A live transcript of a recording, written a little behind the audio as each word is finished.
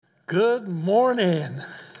Good morning.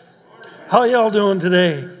 How y'all doing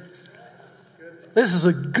today? This is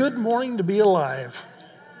a good morning to be alive.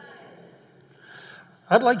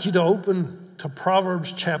 I'd like you to open to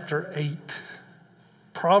Proverbs chapter 8.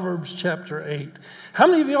 Proverbs chapter 8. How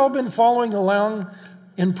many of y'all been following along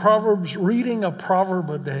in Proverbs, reading a proverb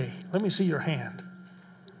a day? Let me see your hand.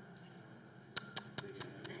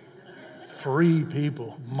 3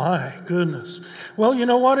 people. My goodness. Well, you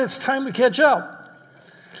know what? It's time to catch up.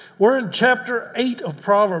 We're in chapter 8 of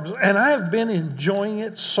Proverbs, and I have been enjoying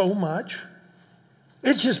it so much.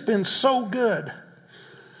 It's just been so good.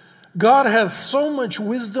 God has so much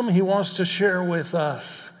wisdom He wants to share with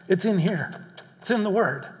us. It's in here. It's in the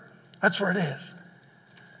Word. That's where it is.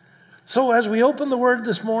 So as we open the Word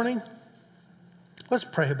this morning, let's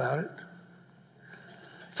pray about it.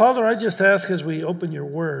 Father, I just ask as we open your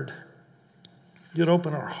Word, you'd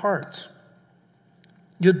open our hearts.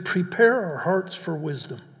 You'd prepare our hearts for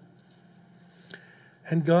wisdom.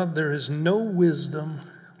 And God, there is no wisdom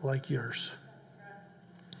like yours.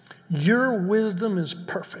 Your wisdom is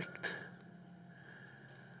perfect.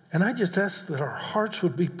 And I just ask that our hearts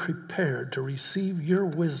would be prepared to receive your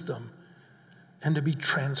wisdom and to be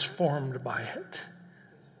transformed by it.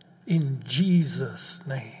 In Jesus'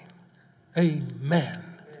 name, amen.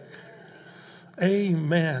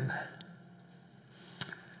 Amen.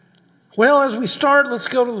 Well, as we start, let's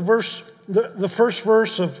go to the first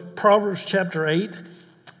verse of Proverbs chapter 8.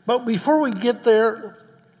 But before we get there,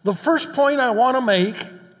 the first point I want to make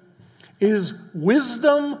is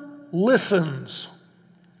wisdom listens.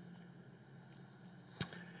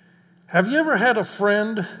 Have you ever had a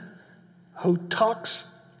friend who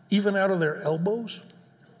talks even out of their elbows?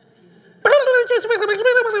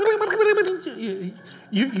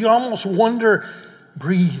 You almost wonder,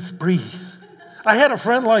 breathe. I had a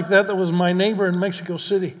friend like that was my neighbor in Mexico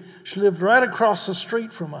City. She lived right across the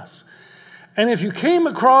street from us. And if you came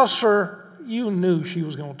across her, you knew she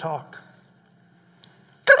was going to talk.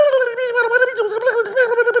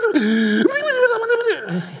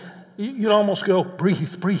 You'd almost go, breathe.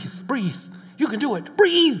 You can do it,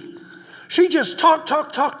 breathe. She just talk.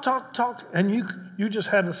 And you just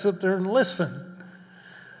had to sit there and listen.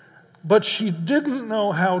 But she didn't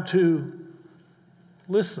know how to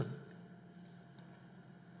listen.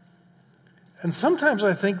 And sometimes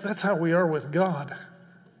I think that's how we are with God.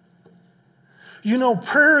 You know,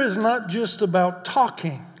 prayer is not just about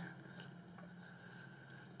talking.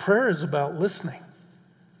 Prayer is about listening.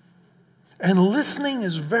 And listening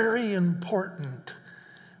is very important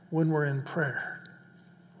when we're in prayer.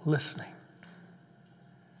 Listening.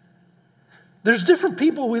 There's different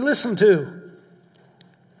people we listen to.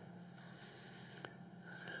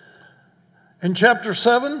 In chapter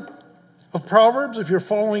 7 of Proverbs, if you're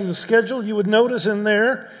following the schedule, you would notice in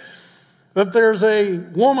there that there's a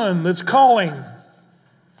woman that's calling.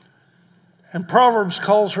 And Proverbs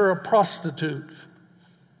calls her a prostitute.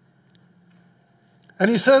 And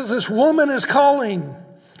he says this woman is calling.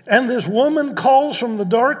 And this woman calls from the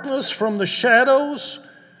darkness, from the shadows.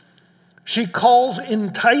 She calls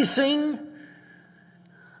enticing.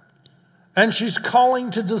 And she's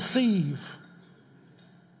calling to deceive.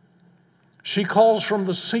 She calls from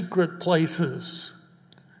the secret places.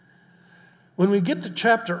 When we get to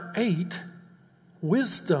chapter 8,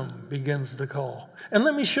 wisdom begins to call. And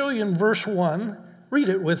let me show you in verse 1. Read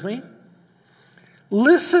it with me.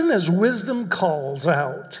 Listen as wisdom calls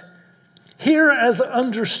out. Hear as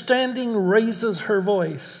understanding raises her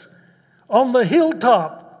voice. On the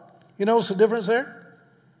hilltop, you notice the difference there?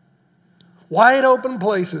 Wide open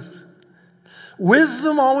places.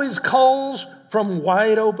 Wisdom always calls from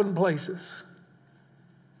wide open places.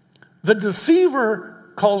 The deceiver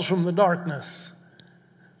calls from the darkness,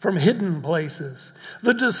 from hidden places.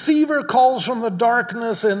 The deceiver calls from the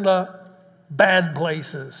darkness and the bad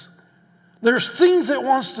places. There's things that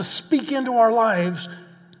wants to speak into our lives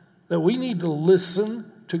that we need to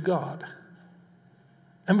listen to God.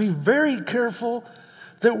 And be very careful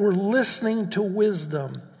that we're listening to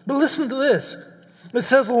wisdom. But listen to this. It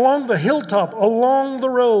says along the hilltop, along the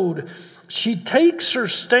road, she takes her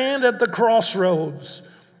stand at the crossroads,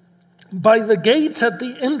 by the gates at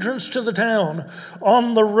the entrance to the town.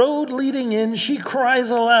 On the road leading in, she cries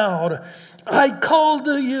aloud, I call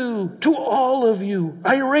to you, to all of you.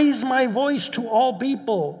 I raise my voice to all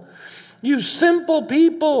people. You simple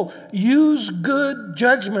people, use good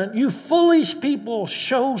judgment. You foolish people,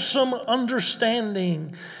 show some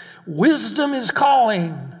understanding. Wisdom is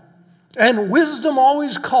calling. And wisdom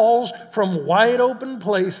always calls from wide open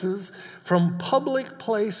places, from public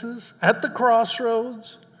places, at the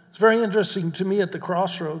crossroads. It's very interesting to me at the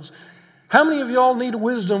crossroads. How many of y'all need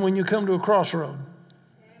wisdom when you come to a crossroad?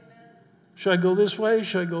 Should I go this way?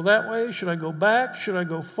 Should I go that way? Should I go back? Should I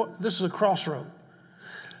go forward? This is a crossroad.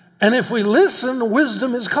 And if we listen,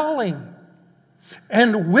 wisdom is calling.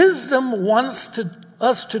 And wisdom wants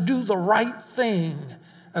us to do the right thing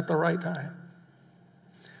at the right time.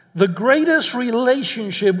 The greatest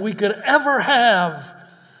relationship we could ever have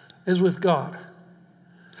is with God.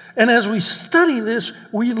 And as we study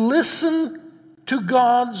this, we listen to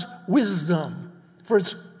God's wisdom. For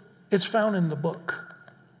it's found in the book.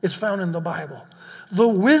 It's found in the Bible. The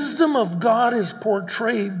wisdom of God is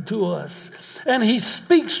portrayed to us. And He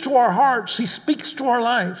speaks to our hearts. He speaks to our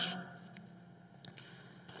lives.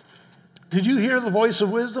 Did you hear the voice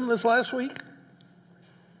of wisdom this last week?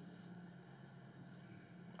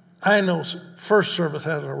 I know first service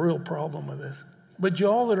has a real problem with this. But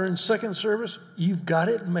y'all that are in second service, you've got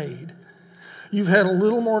it made. You've had a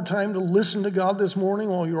little more time to listen to God this morning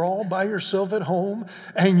while you're all by yourself at home,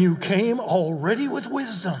 and you came already with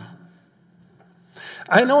wisdom.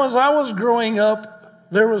 I know as I was growing up,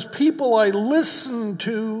 there was people I listened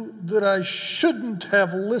to that I shouldn't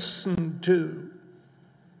have listened to.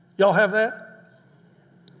 Y'all have that?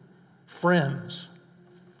 Friends,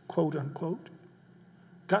 quote unquote,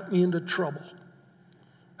 got me into trouble.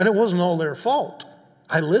 And it wasn't all their fault.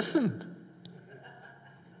 I listened.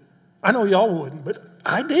 I know y'all wouldn't, but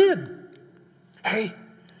I did. Hey,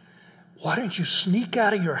 why don't you sneak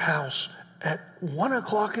out of your house at 1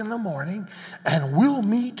 o'clock in the morning and we'll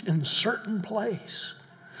meet in certain place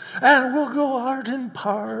and we'll go out and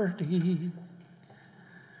party.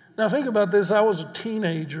 Now think about this. I was a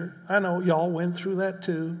teenager. I know y'all went through that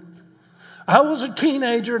too. I was a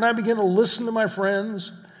teenager and I began to listen to my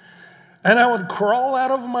friends. And I would crawl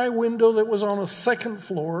out of my window that was on a second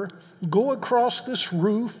floor, go across this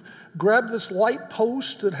roof, grab this light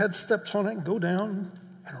post that had steps on it, and go down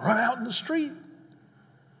and run out in the street.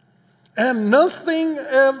 And nothing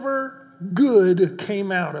ever good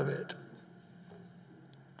came out of it.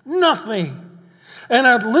 Nothing. And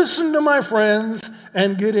I'd listen to my friends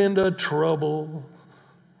and get into trouble.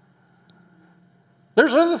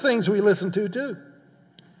 There's other things we listen to too.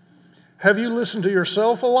 Have you listened to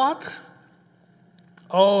yourself a lot?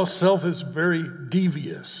 Oh, self is very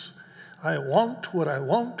devious. I want what I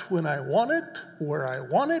want when I want it, where I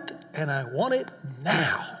want it, and I want it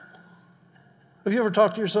now. Have you ever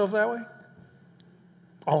talked to yourself that way?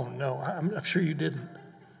 Oh, no, I'm sure you didn't.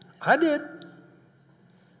 I did.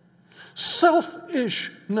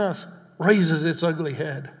 Selfishness raises its ugly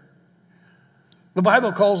head. The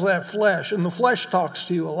Bible calls that flesh, and the flesh talks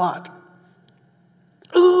to you a lot.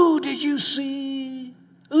 Ooh, did you see?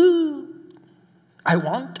 Ooh. I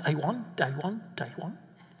want.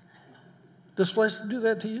 Does flesh do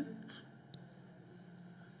that to you?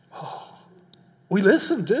 Oh, we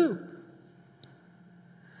listen too.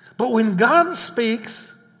 But when God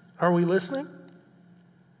speaks, are we listening?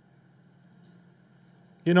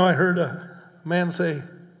 You know, I heard a man say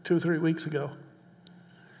 2 or 3 weeks ago,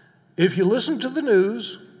 if you listen to the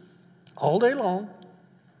news all day long,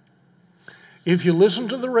 if you listen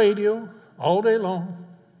to the radio all day long,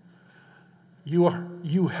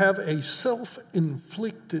 you have a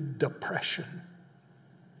self-inflicted depression.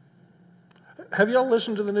 Have y'all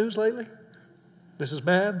listened to the news lately? This is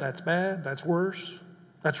bad, that's worse,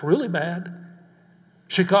 that's really bad.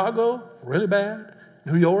 Chicago, really bad.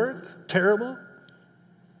 New York, terrible.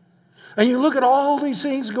 And you look at all these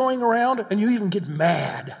things going around and you even get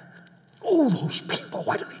mad. Oh, those people,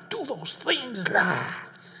 why do they do those things?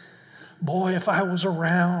 Boy, if I was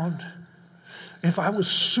around, if I was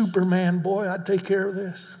Superman, boy, I'd take care of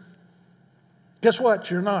this. Guess what?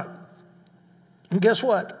 You're not. And guess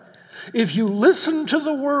what? If you listen to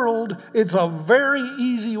the world, it's a very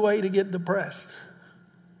easy way to get depressed.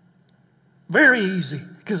 Very easy,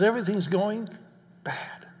 because everything's going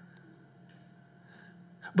bad.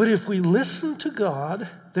 But if we listen to God,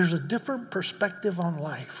 there's a different perspective on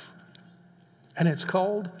life. And it's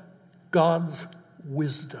called God's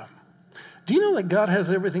wisdom. Do you know that God has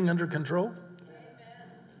everything under control?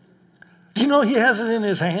 Do you know He has it in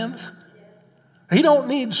His hands? He don't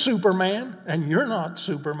need Superman, and you're not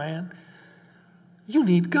Superman. You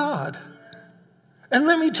need God. And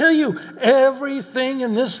let me tell you, everything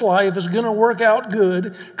in this life is going to work out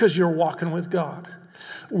good because you're walking with God.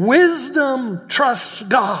 Wisdom trusts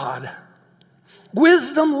God.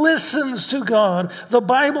 Wisdom listens to God. The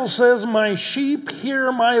Bible says, my sheep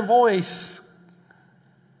hear my voice.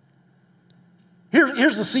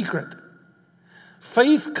 Here's the secret.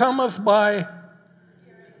 Faith cometh by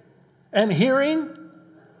and hearing.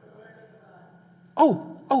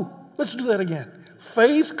 Let's do that again.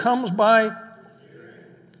 Faith comes by.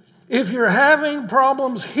 If you're having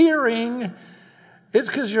problems hearing, It's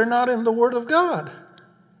because you're not in the Word of God.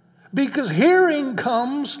 Because hearing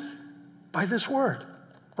comes by this word,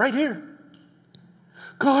 right here.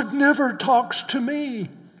 God never talks to me.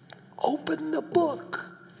 Open the book.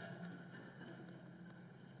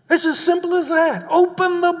 It's as simple as that.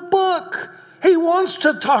 Open the book. He wants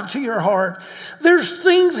to talk to your heart. There's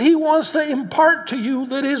things he wants to impart to you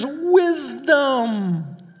that is wisdom.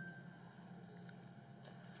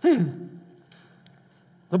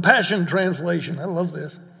 The Passion Translation. I love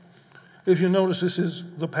this. If you notice, this is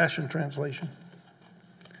the Passion Translation.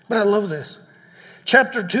 But I love this.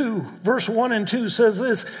 Chapter 2, verse 1 and 2 says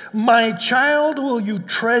this, "My child, will you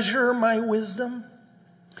treasure my wisdom?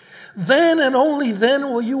 Then and only then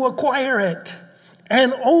will you acquire it.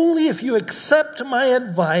 And only if you accept my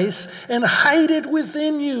advice and hide it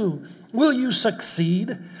within you will you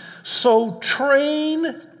succeed. So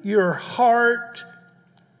train your heart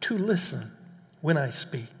to listen when I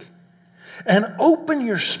speak, and open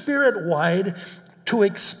your spirit wide to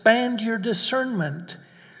expand your discernment.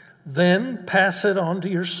 Then pass it on to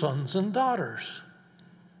your sons and daughters."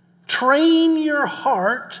 Train your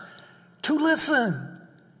heart to listen.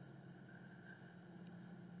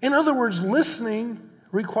 In other words, listening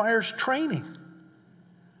requires training.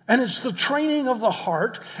 And it's the training of the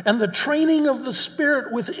heart and the training of the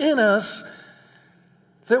Spirit within us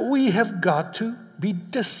that we have got to be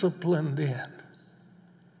disciplined in.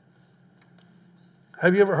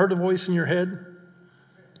 Have you ever heard a voice in your head?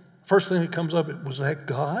 First thing that comes up, was that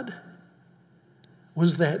God?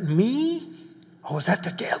 Was that me? Or was that the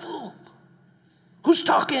devil? Who's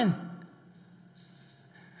talking?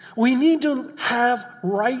 We need to have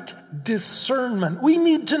right discernment. We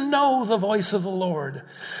need to know the voice of the Lord.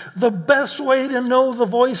 The best way to know the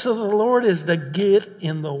voice of the Lord is to get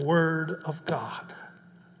in the Word of God.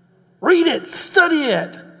 Read it, study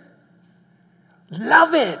it,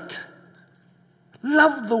 love it.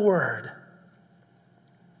 Love the Word.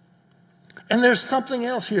 And there's something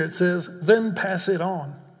else here. It says, then pass it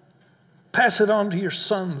on. Pass it on to your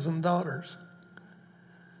sons and daughters.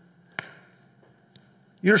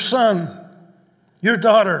 Your son, your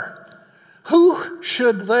daughter, who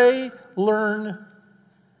should they learn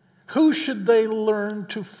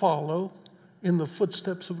to follow in the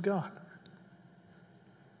footsteps of God?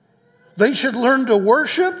 They should learn to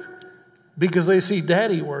worship because they see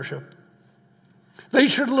daddy worship. They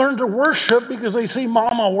should learn to worship because they see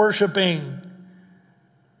mama worshiping.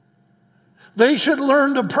 They should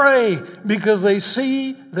learn to pray because they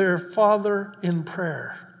see their father in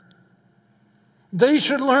prayer. They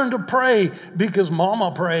should learn to pray because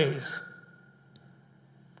mama prays.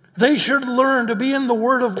 They should learn to be in the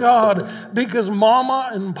Word of God because mama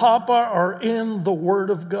and papa are in the Word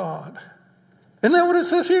of God. Isn't that what it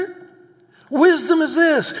says here? Wisdom is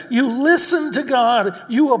this. You listen to God,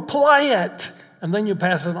 you apply it, and then you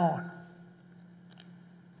pass it on.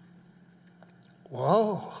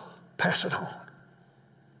 Whoa, pass it on.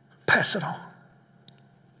 Pass it on.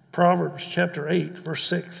 Proverbs chapter 8, verse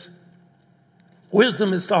 6.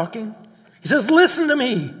 Wisdom is talking. He says, listen to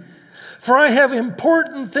me, for I have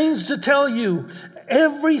important things to tell you.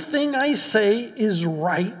 Everything I say is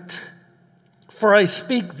right, for I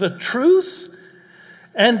speak the truth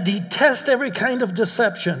and detest every kind of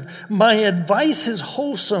deception. My advice is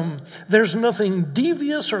wholesome. There's nothing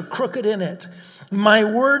devious or crooked in it. My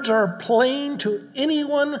words are plain to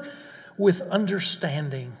anyone with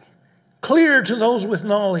understanding, clear to those with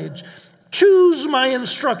knowledge. Choose my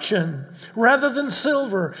instruction rather than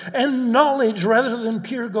silver, and knowledge rather than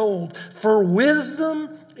pure gold. For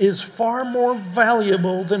wisdom is far more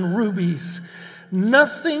valuable than rubies.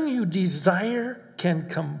 Nothing you desire can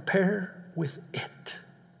compare with it.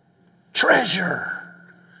 Treasure.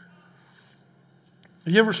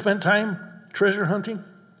 Have you ever spent time treasure hunting?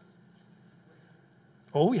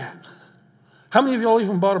 Oh, yeah. How many of y'all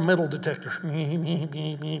even bought a metal detector? Beep, beep,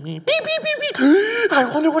 beep, beep. I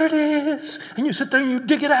wonder what it is. And you sit there and you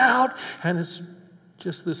dig it out, and it's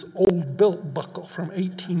just this old belt buckle from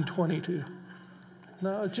 1822.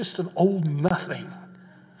 No, it's just an old nothing.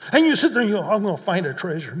 And you sit there and you go, I'm going to find a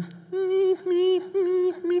treasure.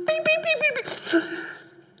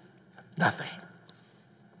 Nothing.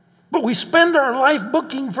 But we spend our life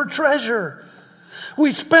looking for treasure.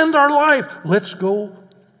 We spend our life, let's go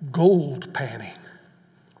gold panning.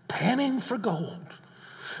 Panning for gold.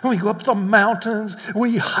 And we go up the mountains,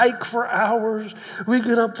 we hike for hours, we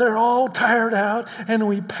get up there all tired out, and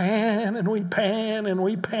we pan, and we pan, and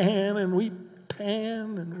we pan, and we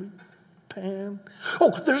pan, and we pan.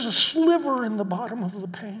 Oh, there's a sliver in the bottom of the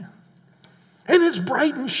pan. And it's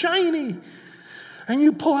bright and shiny. And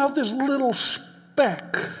you pull out this little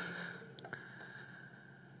speck.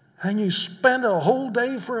 and you spend a whole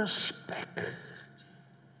day for a speck.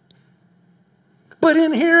 But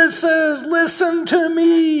in here it says, listen to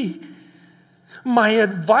me. My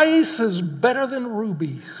advice is better than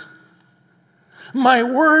rubies. My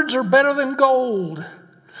words are better than gold.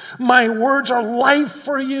 My words are life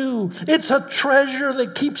for you. It's a treasure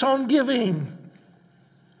that keeps on giving.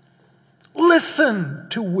 Listen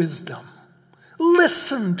to wisdom.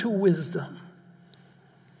 Listen to wisdom.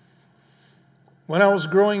 When I was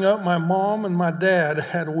growing up, my mom and my dad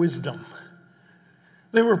had wisdom.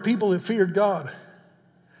 They were people that feared God.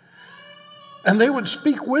 And they would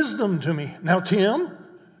speak wisdom to me. Now, Tim,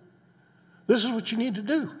 this is what you need to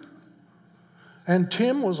do. And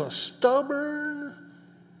Tim was a stubborn,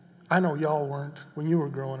 I know y'all weren't when you were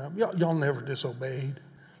growing up. Y'all never disobeyed.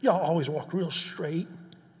 Y'all always walked real straight,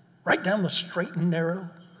 right down the straight and narrow.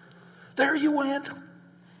 There you went.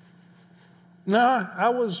 No, I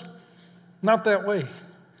was not that way.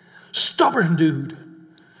 Stubborn dude.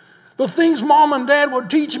 The things mom and dad would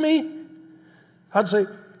teach me, I'd say,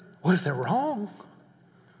 what if they're wrong?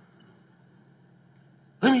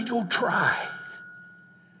 Let me go try.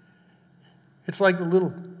 It's like the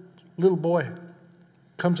little boy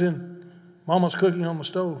comes in. Mama's cooking on the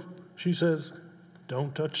stove. She says,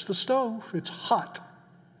 don't touch the stove. It's hot.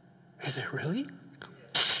 Is it really?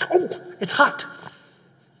 Oh, it's hot.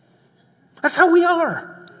 That's how we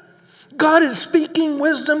are. God is speaking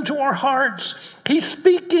wisdom to our hearts. He's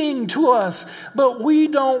speaking to us, but we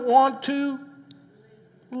don't want to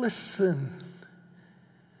listen.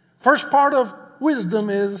 First part of wisdom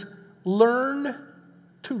is learn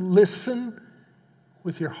to listen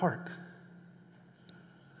with your heart.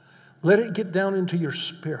 Let it get down into your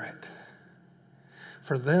spirit,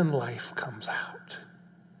 for then life comes out.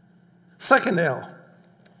 Second L,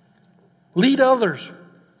 lead others.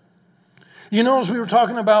 You know, as we were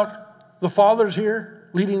talking about the fathers here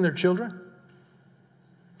leading their children,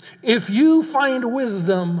 if you find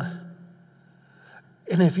wisdom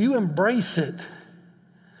and if you embrace it,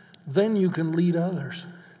 then you can lead others.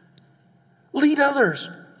 Lead others.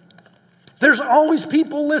 There's always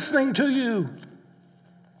people listening to you.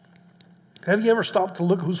 Have you ever stopped to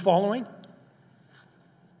look who's following?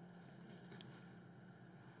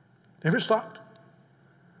 Ever stopped?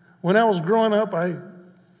 When I was growing up, I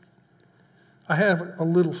have a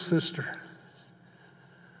little sister.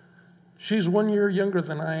 She's 1 year younger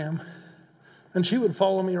than I am, and she would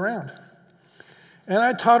follow me around. And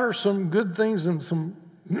I taught her some good things and some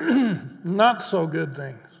not so good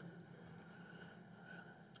things.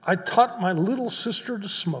 I taught my little sister to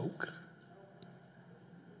smoke.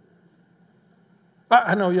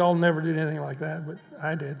 I know y'all never did anything like that, but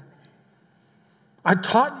I did. I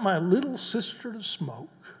taught my little sister to smoke.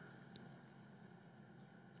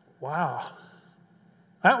 Wow.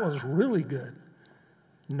 That was really good.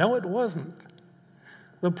 No, it wasn't.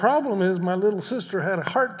 The problem is my little sister had a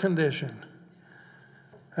heart condition.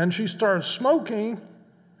 And she started smoking,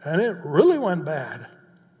 and it really went bad.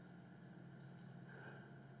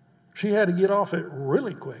 She had to get off it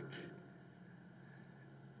really quick.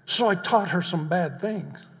 So I taught her some bad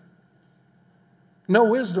things. No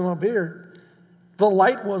wisdom up here. The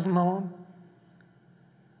light wasn't on.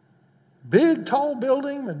 Big, tall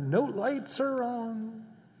building, and no lights are on.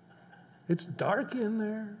 It's dark in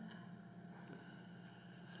there.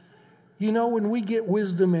 You know, when we get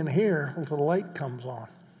wisdom in here, the light comes on.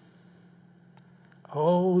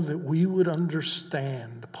 Oh, that we would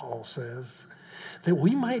understand, Paul says, that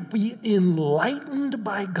we might be enlightened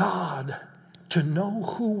by God to know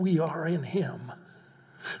who we are in Him.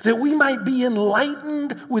 That we might be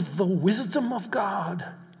enlightened with the wisdom of God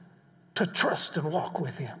to trust and walk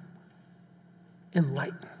with Him.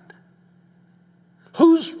 Enlightened.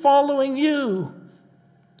 Who's following you?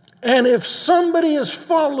 And if somebody is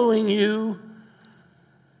following you,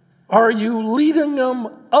 are you leading them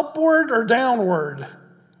upward or downward?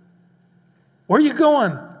 Where are you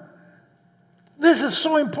going? This is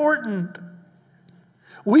so important.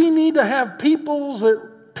 We need to have people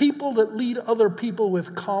that lead other people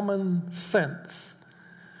with common sense.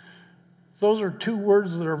 Those are two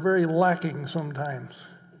words that are very lacking sometimes.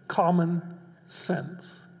 Common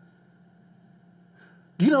sense.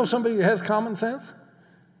 Do you know somebody that has common sense?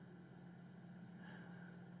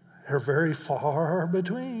 They're very far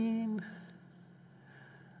between.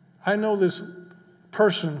 I know this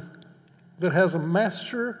person that has a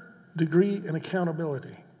master's degree in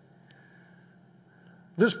accountability.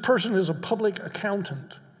 This person is a public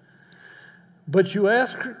accountant. But you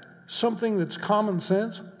ask something that's common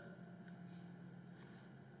sense,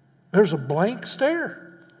 there's a blank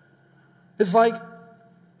stare. It's like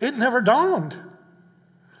it never dawned.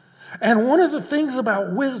 And one of the things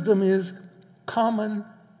about wisdom is common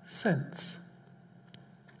sense.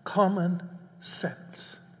 Common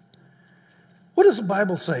sense. What does the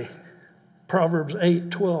Bible say? Proverbs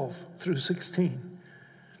 8:12 through 16.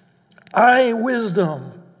 I,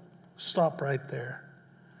 wisdom. Stop right there.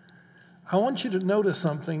 I want you to notice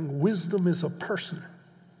something. Wisdom is a person.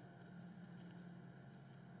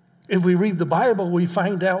 If we read the Bible, we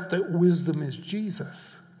find out that wisdom is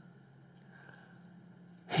Jesus.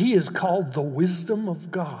 He is called the wisdom of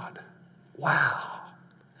God. Wow.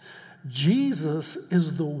 Jesus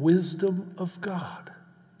is the wisdom of God.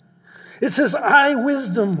 It says, I,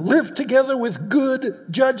 wisdom, live together with good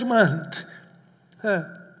judgment.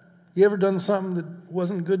 You ever done something that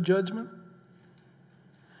wasn't good judgment?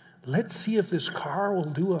 Let's see if this car will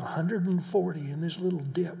do 140 in this little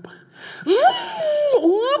dip.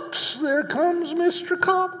 Whoops, there comes Mr.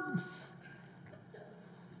 Cop.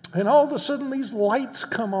 And all of a sudden these lights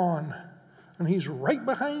come on and he's right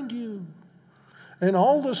behind you. And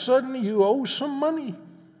all of a sudden you owe some money.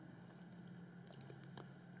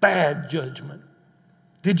 Bad judgment.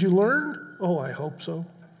 Did you learn? Oh, I hope so.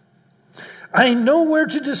 I know where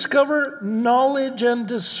to discover knowledge and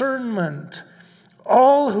discernment.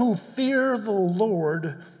 All who fear the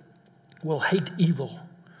Lord will hate evil.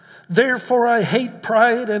 Therefore I hate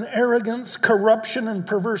pride and arrogance, corruption and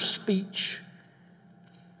perverse speech.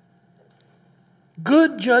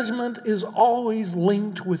 Good judgment is always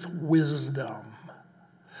linked with wisdom.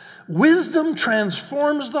 Wisdom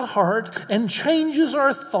transforms the heart and changes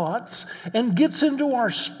our thoughts and gets into our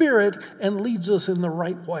spirit and leads us in the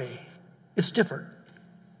right way. It's different.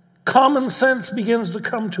 Common sense begins to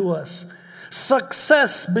come to us.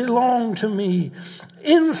 Success belongs to me.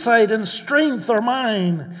 Insight and strength are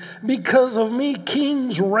mine. Because of me,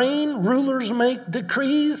 kings reign, rulers make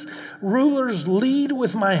decrees, rulers lead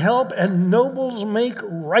with my help, and nobles make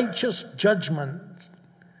righteous judgment.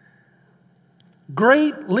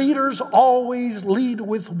 Great leaders always lead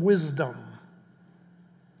with wisdom.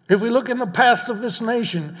 If we look in the past of this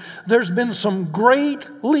nation, there's been some great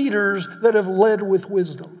leaders that have led with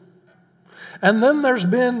wisdom. And then there's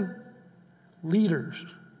been leaders.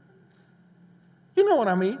 You know what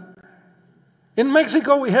I mean? In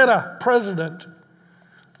Mexico, we had a president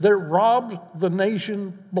that robbed the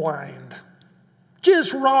nation blind.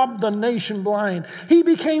 Just robbed the nation blind. He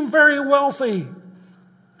became very wealthy.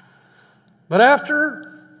 But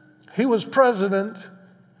after he was president,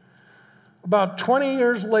 about 20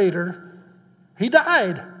 years later, he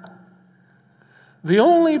died. The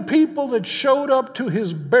only people that showed up to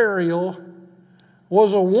his burial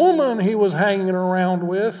was a woman he was hanging around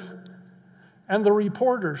with and the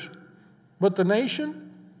reporters. But the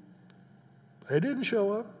nation, they didn't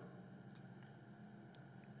show up.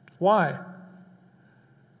 Why?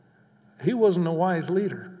 He wasn't a wise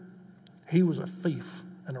leader. He was a thief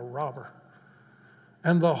and a robber.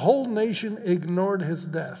 And the whole nation ignored his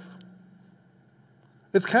death.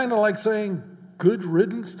 It's kind of like saying, good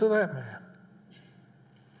riddance to that man.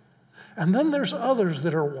 And then there's others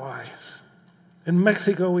that are wise. In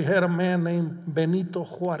Mexico, we had a man named Benito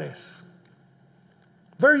Juarez.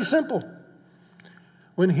 Very simple.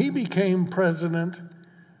 When he became president,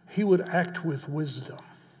 he would act with wisdom.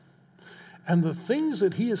 And the things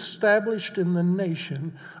that he established in the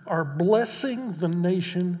nation are blessing the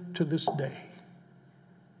nation to this day.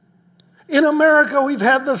 In America, we've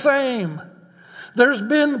had the same. There's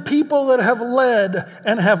been people that have led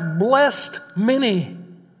and have blessed many.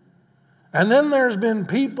 And then there's been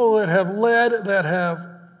people that have led that have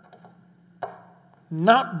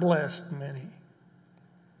not blessed many.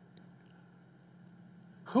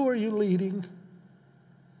 Who are you leading?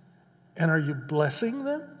 And are you blessing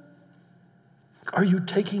them? Are you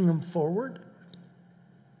taking them forward?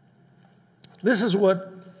 This is what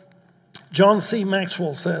John C.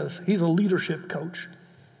 Maxwell says. He's a leadership coach.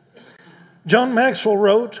 John Maxwell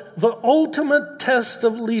wrote, "The ultimate test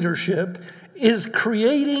of leadership is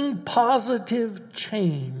creating positive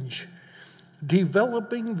change,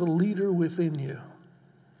 developing the leader within you."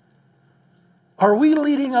 Are we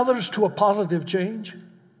leading others to a positive change?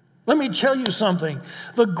 Let me tell you something.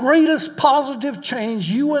 The greatest positive change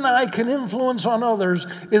you and I can influence on others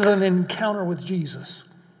is an encounter with Jesus.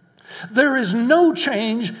 There is no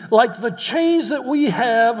change like the change that we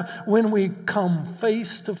have when we come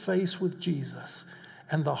face to face with Jesus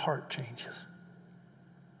and the heart changes.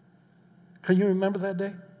 Can you remember that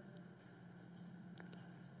day?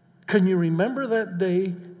 Can you remember that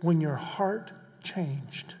day when your heart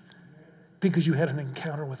changed because you had an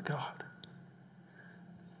encounter with God?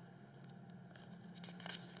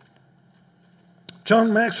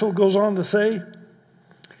 John Maxwell goes on to say,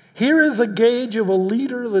 Here is a gauge of a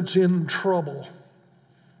leader that's in trouble.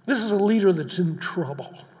 This is a leader that's in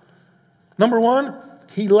trouble. Number one,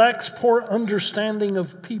 he lacks poor understanding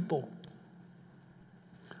of people.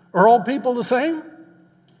 Are all people the same?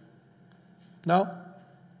 No.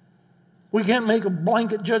 We can't make a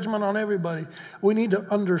blanket judgment on everybody. We need to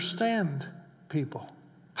understand people.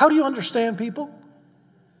 How do you understand people?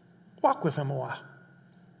 Walk with them a while.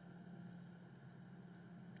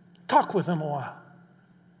 Talk with them a while.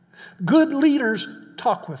 Good leaders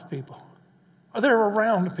talk with people. They're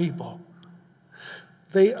around people.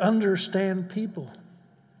 They understand people.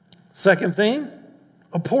 Second thing,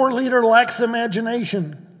 a poor leader lacks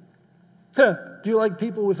imagination. Do you like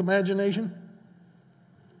people with imagination?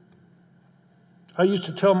 I used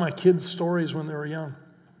to tell my kids stories when they were young.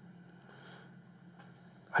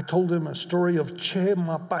 I told them a story of Che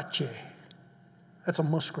Mapache. That's a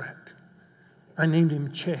muskrat. I named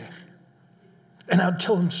him Che. And I'd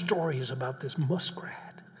tell them stories about this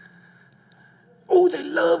muskrat. Oh, they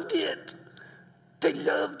loved it. They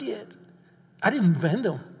loved it. I didn't invent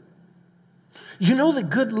them. You know that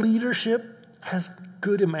good leadership has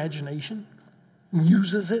good imagination,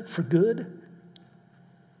 uses it for good.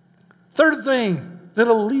 Third thing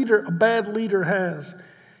that a bad leader has,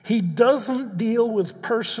 he doesn't deal with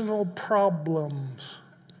personal problems.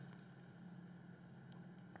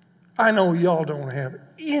 I know y'all don't have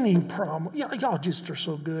any problem. Y'all just are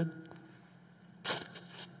so good.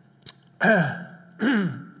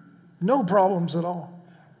 No problems at all.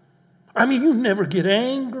 I mean, you never get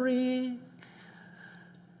angry.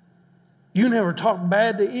 You never talk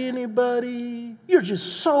bad to anybody. You're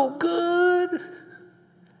just so good.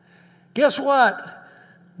 Guess what?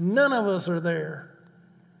 None of us are there.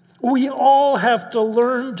 We all have to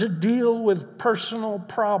learn to deal with personal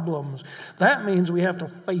problems. That means we have to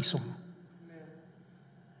face them.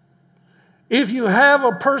 If you have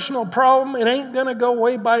a personal problem, it ain't going to go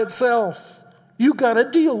away by itself. You got to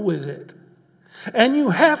deal with it. And you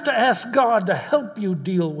have to ask God to help you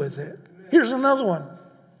deal with it. Here's another one.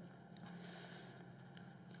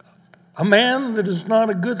 A man that is not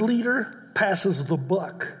a good leader passes the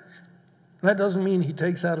buck. That doesn't mean he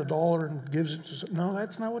takes out $1 and gives it to... No,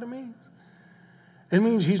 that's not what it means. It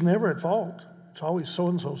means he's never at fault. It's always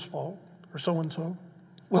so-and-so's fault or so-and-so.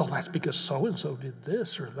 Well, that's because so-and-so did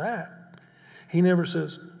this or that. He never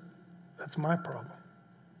says, that's my problem.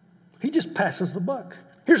 He just passes the buck.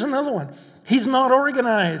 Here's another one. He's not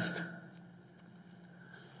organized.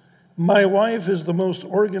 My wife is the most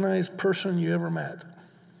organized person you ever met.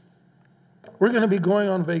 We're going to be going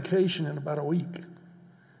on vacation in about a week.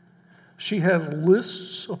 She has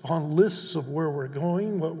lists upon lists of where we're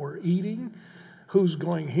going, what we're eating, who's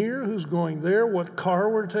going here, who's going there, what car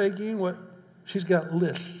we're taking, she's got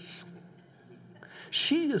lists.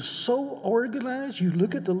 She is so organized, you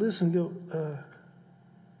look at the list and go,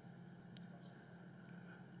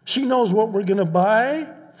 She knows what we're going to buy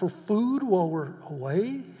for food while we're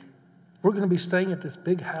away. We're going to be staying at this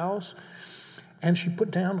big house. And she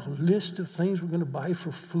put down a list of things we're going to buy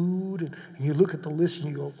for food. And you look at the list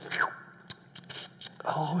and you go,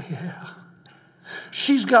 oh, yeah.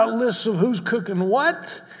 She's got lists of who's cooking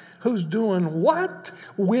what, who's doing what,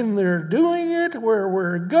 when they're doing it, where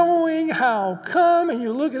we're going, how come. And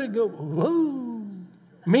you look at it and go, whoa.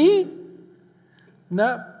 Me?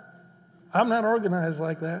 No, I'm not organized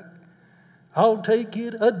like that. I'll take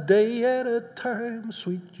it a day at a time,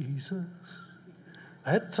 sweet Jesus.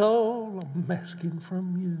 That's all I'm asking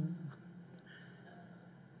from you.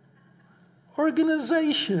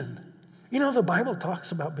 Organization. You know, the Bible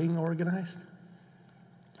talks about being organized.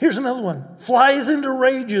 Here's another one. Flies into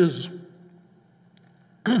rages.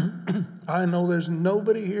 I know there's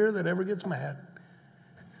nobody here that ever gets mad.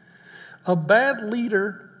 A bad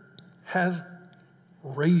leader has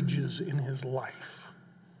rages in his life.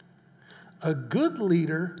 A good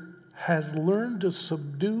leader has learned to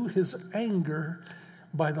subdue his anger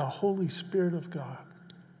by the Holy Spirit of God.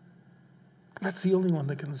 That's the only one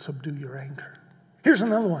that can subdue your anger. Here's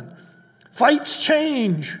another one. Fights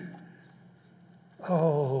change.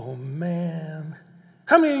 Oh, man.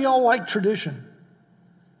 How many of y'all like tradition?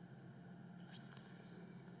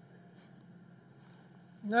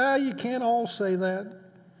 No, you can't all say that.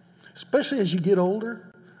 Especially as you get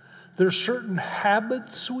older. There's certain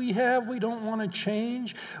habits we have we don't want to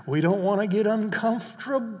change. We don't want to get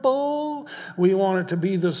uncomfortable. We want it to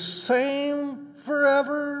be the same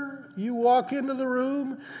forever. You walk into the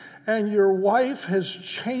room and your wife has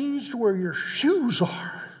changed where your shoes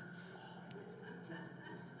are.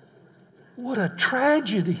 What a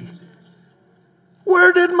tragedy.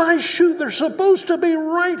 Where did my shoe? They're supposed to be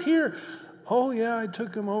right here. Oh, yeah, I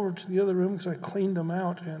took them over to the other room because I cleaned them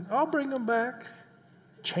out, and I'll bring them back.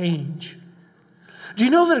 Change. Do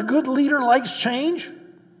you know that a good leader likes change?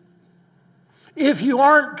 If you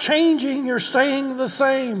aren't changing, you're staying the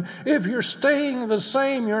same. If you're staying the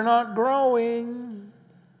same, you're not growing.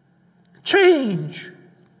 Change.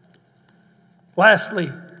 Lastly,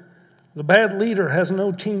 the bad leader has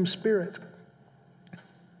no team spirit.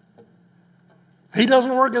 He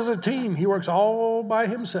doesn't work as a team. He works all by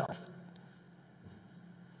himself.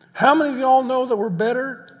 How many of y'all know that we're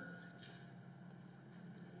better?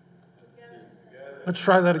 Let's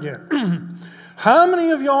try that again. How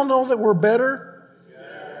many of y'all know that we're better?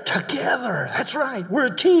 Together. That's right. We're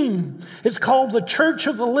a team. It's called the Church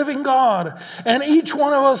of the Living God. And each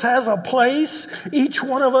one of us has a place. Each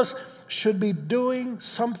one of us should be doing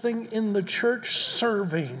something in the church,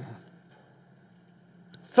 serving.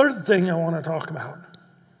 Third thing I want to talk about.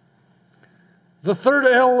 The third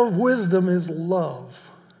L of wisdom is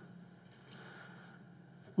love.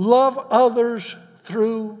 Love others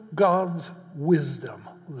through God's wisdom.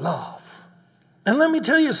 Love. And let me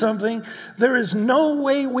tell you something. There is no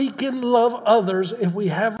way we can love others if we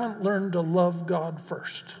haven't learned to love God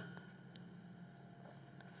first.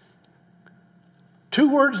 Two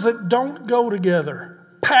words that don't go together.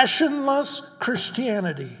 Passionless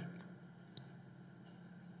Christianity.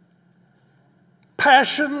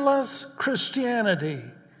 Passionless Christianity.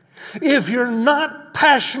 If you're not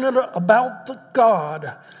passionate about the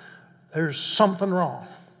God, there's something wrong.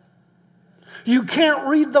 You can't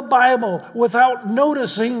read the Bible without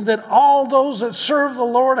noticing that all those that serve the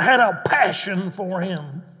Lord had a passion for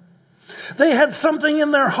Him. They had something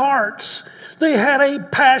in their hearts. They had a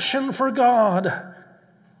passion for God.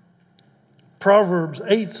 Proverbs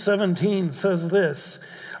 8:17 says this,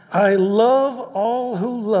 I love all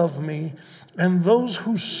who love me, and those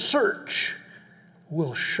who search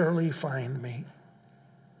will surely find me.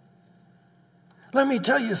 Let me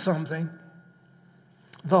tell you something.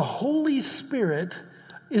 The Holy Spirit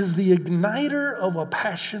is the igniter of a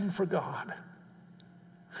passion for God.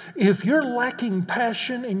 If you're lacking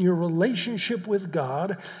passion in your relationship with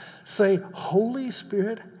God, say, Holy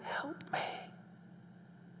Spirit, help me.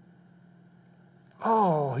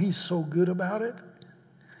 Oh, He's so good about it.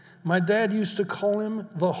 My dad used to call him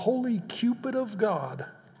the Holy Cupid of God.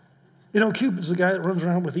 You know, Cupid's the guy that runs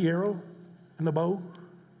around with the arrow and the bow.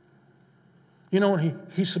 You know, when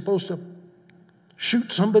he's supposed to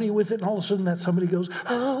shoot somebody with it, and all of a sudden that somebody goes,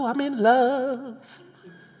 oh, I'm in love.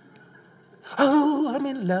 Oh, I'm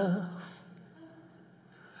in love.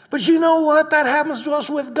 But you know what? That happens to us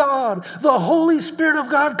with God. The Holy Spirit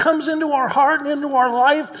of God comes into our heart and into our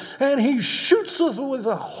life, and He shoots us with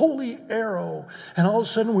a holy arrow. And all of a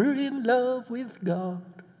sudden, we're in love with God.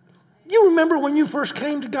 You remember when you first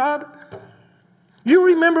came to God? You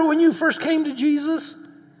remember when you first came to Jesus?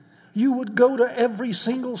 You would go to every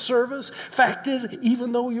single service. Fact is,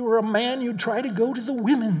 even though you were a man, you'd try to go to the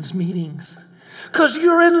women's meetings because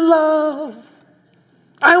you're in love.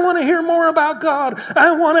 I want to hear more about God.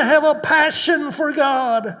 I want to have a passion for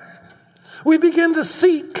God. We begin to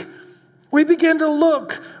seek. We begin to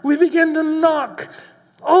look. We begin to knock.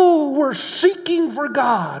 Oh, we're seeking for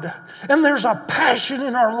God. And there's a passion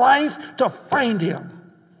in our life to find Him.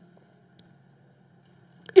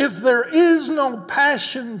 If there is no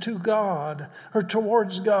passion to God or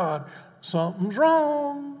towards God, something's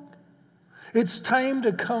wrong. It's time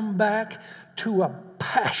to come back to a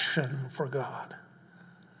passion for God,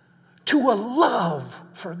 to a love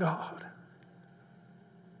for God.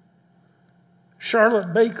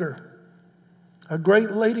 Charlotte Baker, a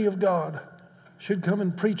great lady of God, should come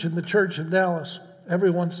and preach in the church in Dallas every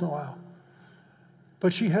once in a while.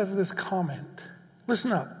 But she has this comment.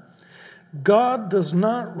 Listen up. God does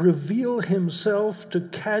not reveal Himself to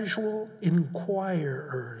casual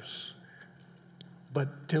inquirers,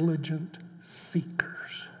 but diligent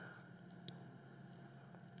seekers.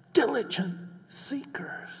 Diligent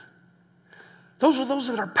seekers. Those are those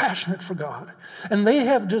that are passionate for God. And they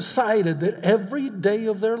have decided that every day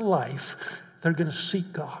of their life, they're going to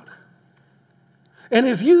seek God. And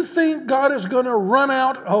if you think God is going to run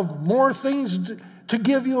out of more things to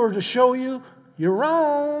give you or to show you, you're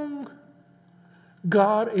wrong.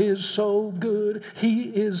 God is so good. He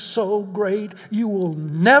is so great. You will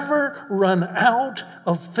never run out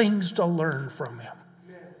of things to learn from Him.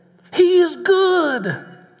 He is good.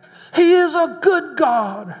 He is a good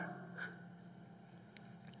God.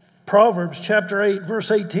 Proverbs chapter 8,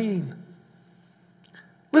 verse 18.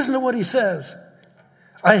 Listen to what he says.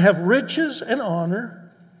 I have riches and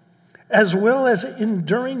honor, as well as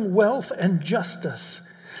enduring wealth and justice.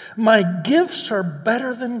 My gifts are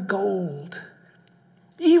better than gold.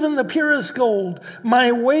 even the purest gold.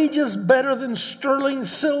 My wages better than sterling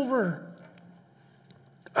silver.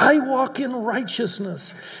 I walk in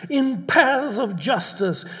righteousness, in paths of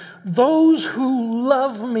justice. Those who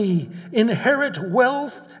love me inherit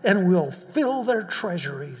wealth and will fill their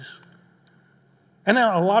treasuries. And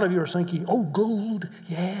now a lot of you are thinking, oh, gold,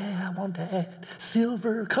 yeah, I want that.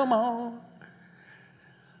 Silver, come on.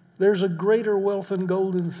 There's a greater wealth than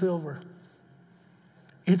gold and silver.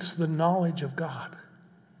 It's the knowledge of God.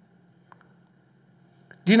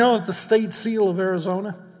 Do you know the state seal of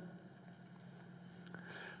Arizona?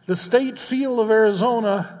 The state seal of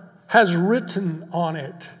Arizona has written on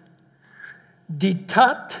it,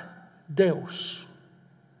 Ditat Deus.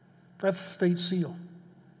 That's the state seal.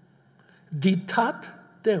 Ditat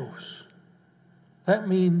Deus. That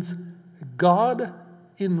means God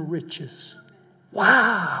enriches.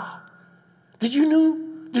 Wow. Did you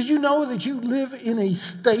know that you live in a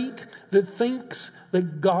state that thinks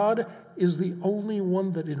that God is the only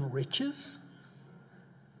one that enriches?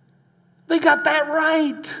 They got that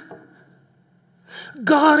right.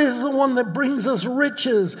 God is the one that brings us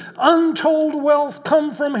riches. Untold wealth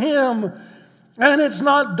come from Him. And it's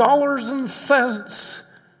not dollars and cents.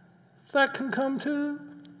 That can come too.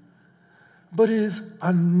 But it is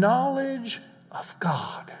a knowledge of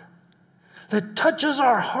God that touches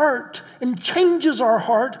our heart and changes our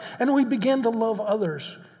heart, and we begin to love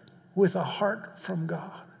others with a heart from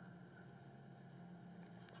God.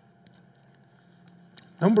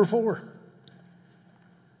 Number 4.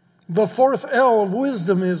 The fourth L of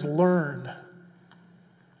wisdom is learn.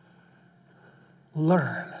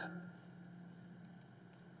 Learn.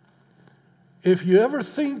 If you ever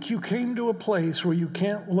think you came to a place where you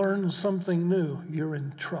can't learn something new, you're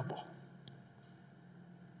in trouble.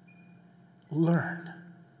 Learn.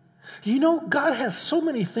 You know, God has so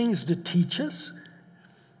many things to teach us.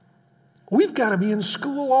 We've got to be in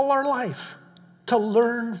school all our life to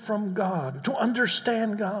learn from God, to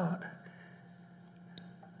understand God.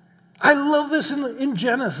 I love this in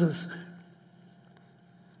Genesis.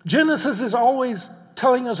 Genesis is always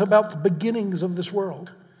telling us about the beginnings of this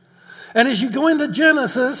world. And as you go into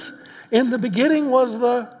Genesis, in the beginning was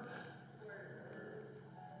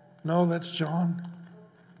No, that's John.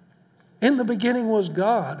 In the beginning was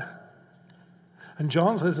God. And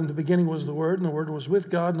John says in the beginning was the Word, and the Word was with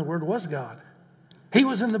God, and the Word was God. He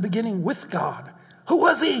was in the beginning with God. Who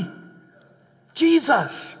was He?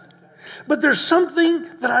 Jesus. But there's something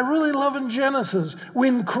that I really love in Genesis.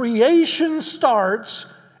 When creation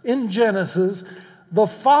starts in Genesis, the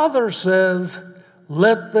Father says,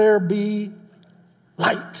 let there be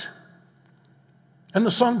light. And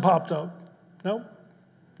the sun popped up. No.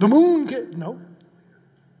 The moon came. No.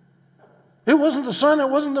 It wasn't the sun, it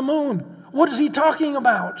wasn't the moon. What is He talking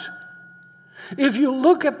about? If you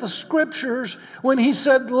look at the scriptures, when He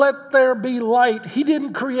said, let there be light, He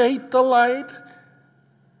didn't create the light.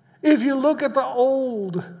 If you look at the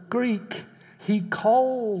old Greek, He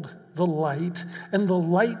called the light, and the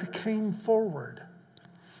light came forward.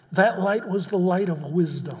 That light was the light of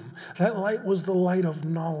wisdom. That light was the light of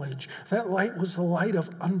knowledge. That light was the light of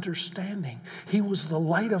understanding. He was the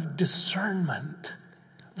light of discernment.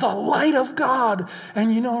 The light of God.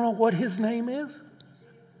 And you know what His name is?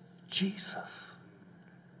 Jesus.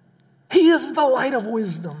 He is the light of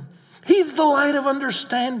wisdom. He's the light of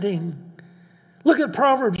understanding. Look at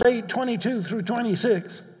Proverbs 8:22 through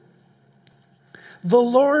 26. The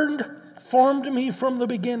Lord formed me from the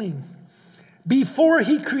beginning. Before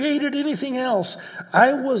He created anything else,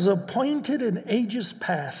 I was appointed in ages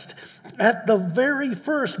past. At the very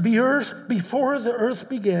first, before the earth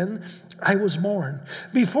began, I was born.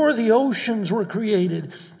 Before the oceans were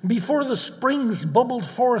created, before the springs bubbled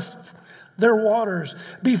forth their waters,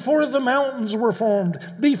 before the mountains were formed,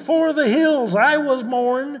 before the hills, I was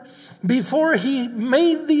born. Before He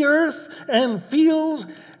made the earth and fields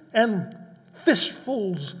and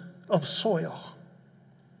fistfuls of soil.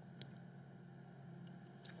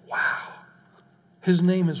 Wow. His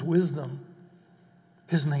name is wisdom.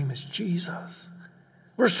 His name is Jesus.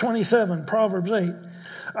 Verse 27, Proverbs 8.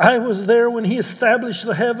 I was there when He established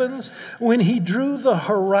the heavens, when He drew the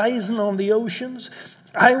horizon on the oceans.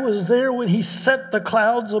 I was there when He set the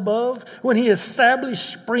clouds above, when He established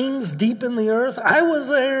springs deep in the earth. I was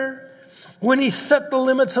there when He set the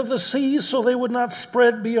limits of the seas so they would not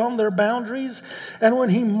spread beyond their boundaries, and when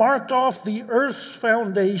He marked off the earth's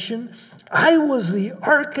foundation. I was the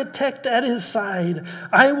architect at His side.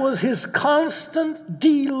 I was His constant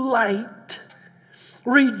delight,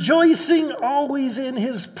 rejoicing always in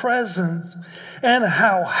His presence. And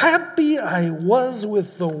how happy I was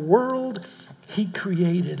with the world he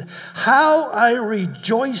created. How I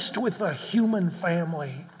rejoiced with the human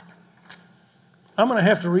family. I'm going to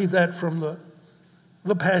have to read that from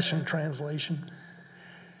the Passion Translation,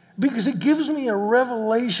 because it gives me a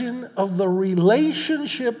revelation of the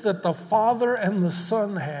relationship that the Father and the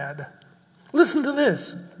Son had. Listen to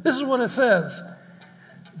this. This is what it says.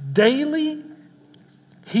 Daily,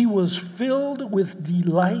 he was filled with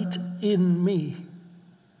delight in me.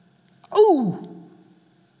 Oh!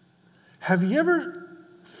 Have you ever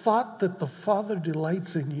thought that the Father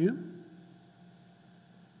delights in you?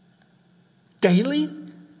 Daily?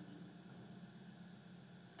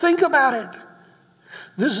 Think about it.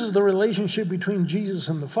 This is the relationship between Jesus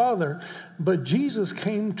and the Father, but Jesus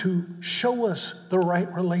came to show us the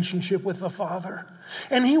right relationship with the Father.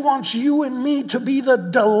 And he wants you and me to be the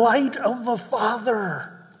delight of the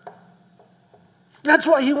Father. That's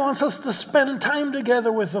why he wants us to spend time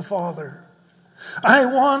together with the Father. I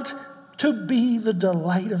want to be the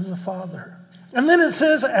delight of the Father. And then it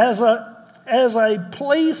says, as I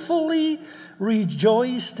playfully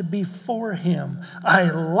rejoiced before him,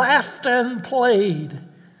 I laughed and played.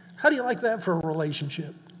 How do you like that for a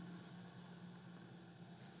relationship?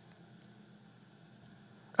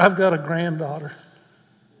 I've got a granddaughter.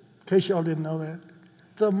 In case y'all didn't know that.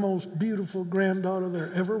 The most beautiful granddaughter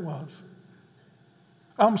there ever was.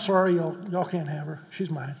 I'm sorry, y'all can't have her.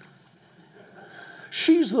 She's mine.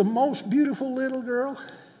 She's the most beautiful little girl,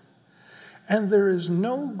 and there is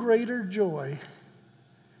no greater joy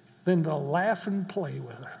than to laugh and play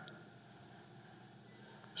with her.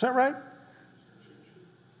 Is that right?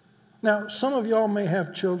 Now, some of y'all may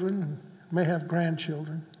have children, may have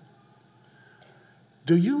grandchildren.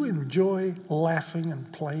 Do you enjoy laughing and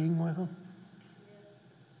playing with them?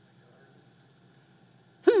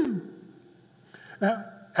 Now,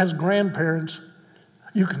 as grandparents,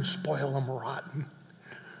 you can spoil them rotten.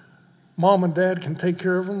 Mom and Dad can take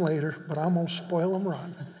care of them later, but I'm going to spoil them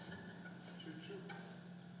rotten.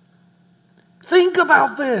 Think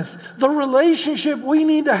about this. The relationship we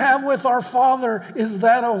need to have with our Father is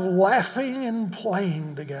that of laughing and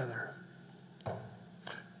playing together.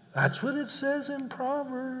 That's what it says in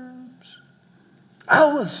Proverbs.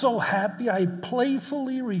 I was so happy, I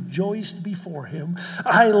playfully rejoiced before him.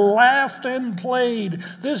 I laughed and played.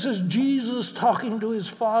 This is Jesus talking to his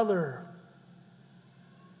Father.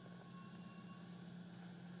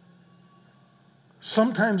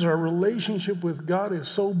 Sometimes our relationship with God is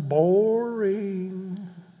so boring.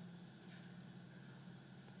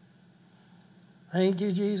 Thank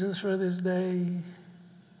you, Jesus, for this day.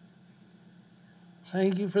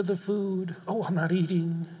 Thank you for the food. Oh, I'm not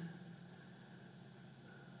eating.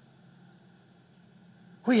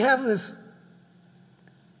 We have this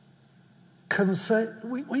concept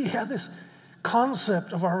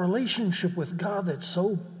of our relationship with God that's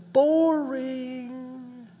so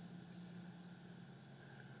boring.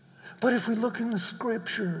 But if we look in the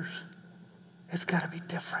scriptures, it's got to be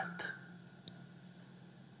different.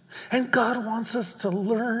 And God wants us to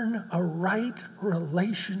learn a right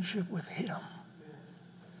relationship with him.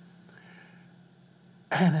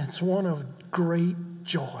 And it's one of great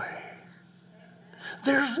joy.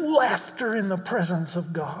 There's laughter in the presence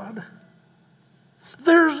of God.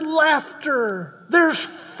 There's laughter. There's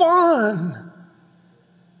fun.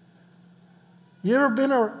 You ever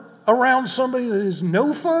been around somebody that is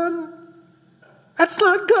no fun? That's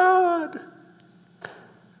not God.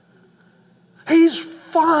 He's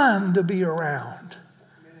fun to be around.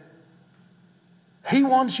 He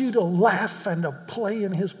wants you to laugh and to play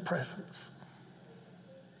in his presence.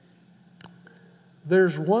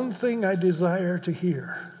 There's one thing I desire to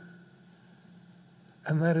hear,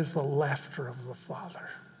 and that is the laughter of the Father.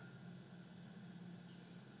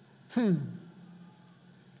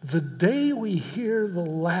 The day we hear the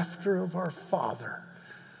laughter of our Father,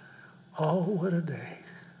 oh, what a day.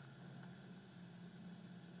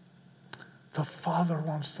 The Father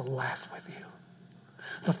wants to laugh with you.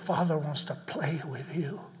 The Father wants to play with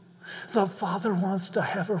you. The Father wants to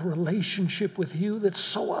have a relationship with you that's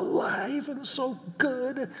so alive and so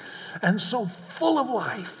good and so full of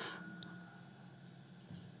life.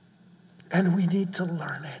 And we need to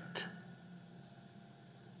learn it.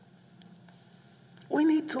 We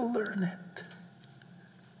need to learn it.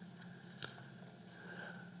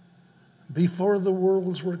 Before the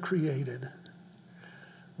worlds were created,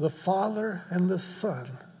 the Father and the Son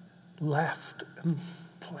laughed and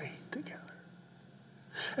played together.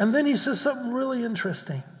 And then he says something really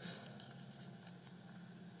interesting.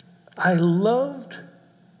 I loved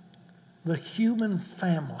the human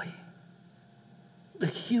family. The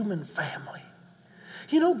human family.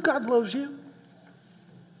 You know, God loves you.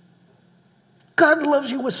 God loves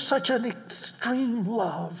you with such an extreme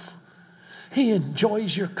love. He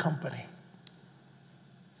enjoys your company.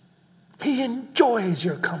 He enjoys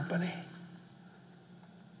your company.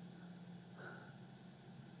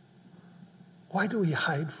 Why do we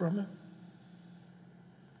hide from him?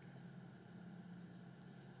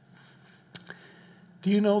 Do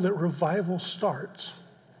you know that revival starts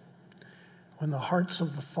when the hearts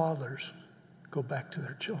of the fathers go back to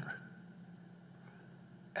their children?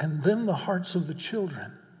 And then the hearts of the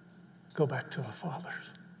children go back to the fathers.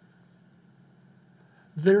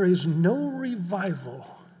 There is no revival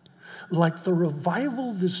like the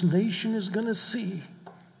revival this nation is going to see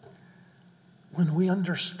when we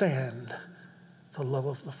understand the love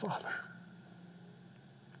of the Father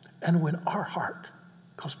and when our heart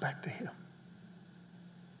goes back to him.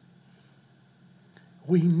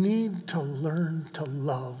 We need to learn to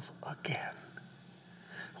love again.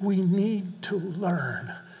 We need to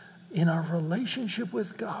learn in our relationship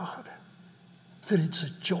with God that it's a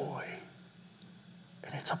joy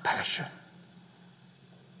and it's a passion.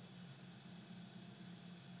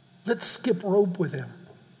 Let's skip rope with him.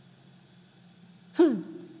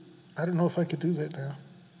 I don't know if I could do that now.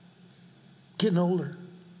 Getting older.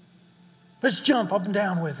 Let's jump up and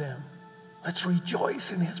down with him. Let's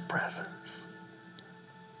rejoice in his presence.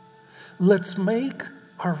 Let's make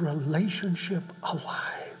our relationship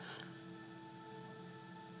alive.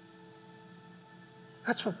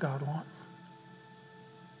 That's what God wants.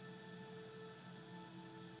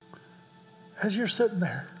 As you're sitting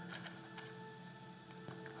there,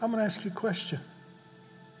 I'm going to ask you a question.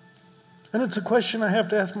 And it's a question I have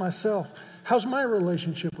to ask myself. How's my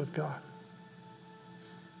relationship with God?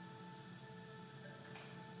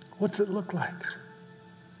 What's it look like?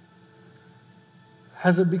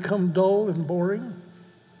 Has it become dull and boring?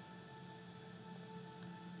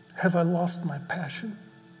 Have I lost my passion?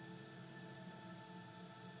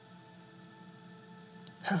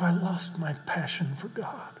 Have I lost my passion for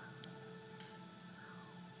God?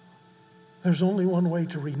 There's only one way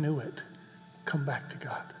to renew it. Come back to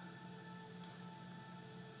God.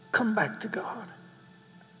 Come back to God.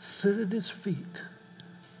 Sit at his feet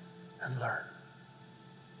and learn.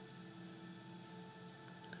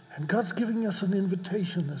 And God's giving us an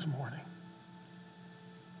invitation this morning.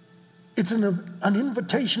 It's an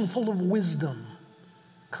invitation full of wisdom.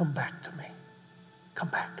 Come back to me. Come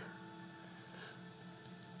back.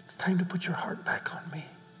 It's time to put your heart back on me.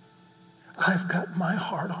 I've got my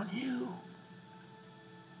heart on you.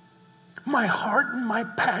 My heart and my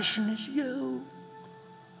passion is you.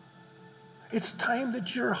 It's time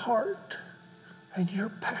that your heart and your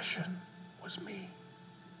passion was me.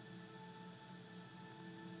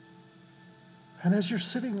 And as you're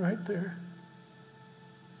sitting right there,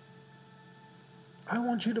 I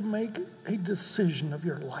want you to make a decision of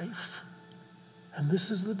your life. And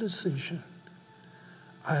this is the decision.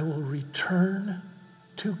 I will return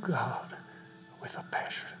to God with a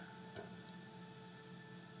passion.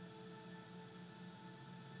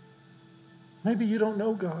 Maybe you don't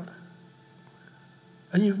know God.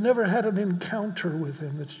 And you've never had an encounter with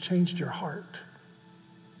him that's changed your heart.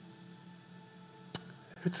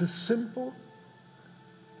 It's as simple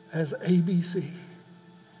as ABC.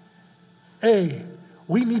 A,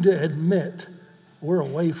 we need to admit we're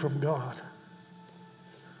away from God.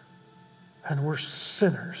 And we're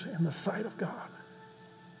sinners in the sight of God.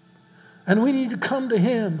 And we need to come to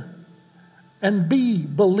him and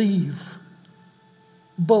believe.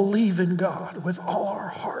 Believe in God with all our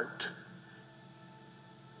heart.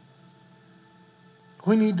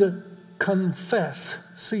 We need to confess,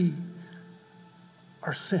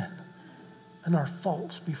 our sin and our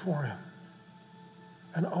faults before him.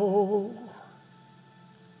 And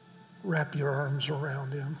wrap your arms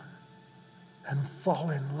around him and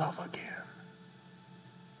fall in love again.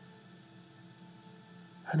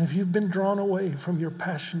 And if you've been drawn away from your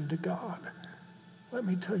passion to God, let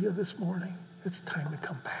me tell you this morning, it's time to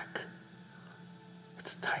come back.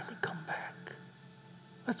 It's time to come back.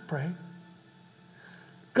 Let's pray.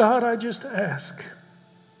 God, I just ask,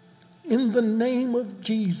 in the name of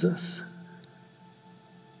Jesus,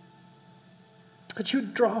 that you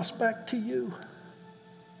draw us back to you.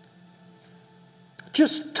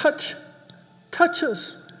 Just touch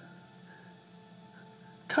us.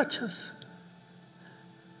 Touch us.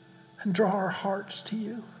 And draw our hearts to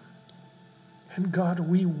you. And God,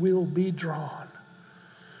 we will be drawn.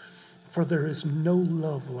 For there is no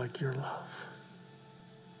love like your love.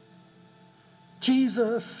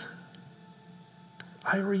 Jesus,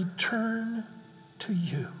 I return to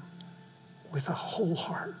you with a whole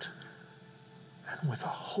heart and with a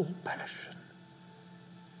whole passion.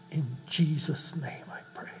 In Jesus' name I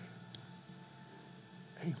pray.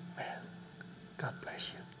 Amen. God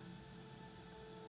bless you.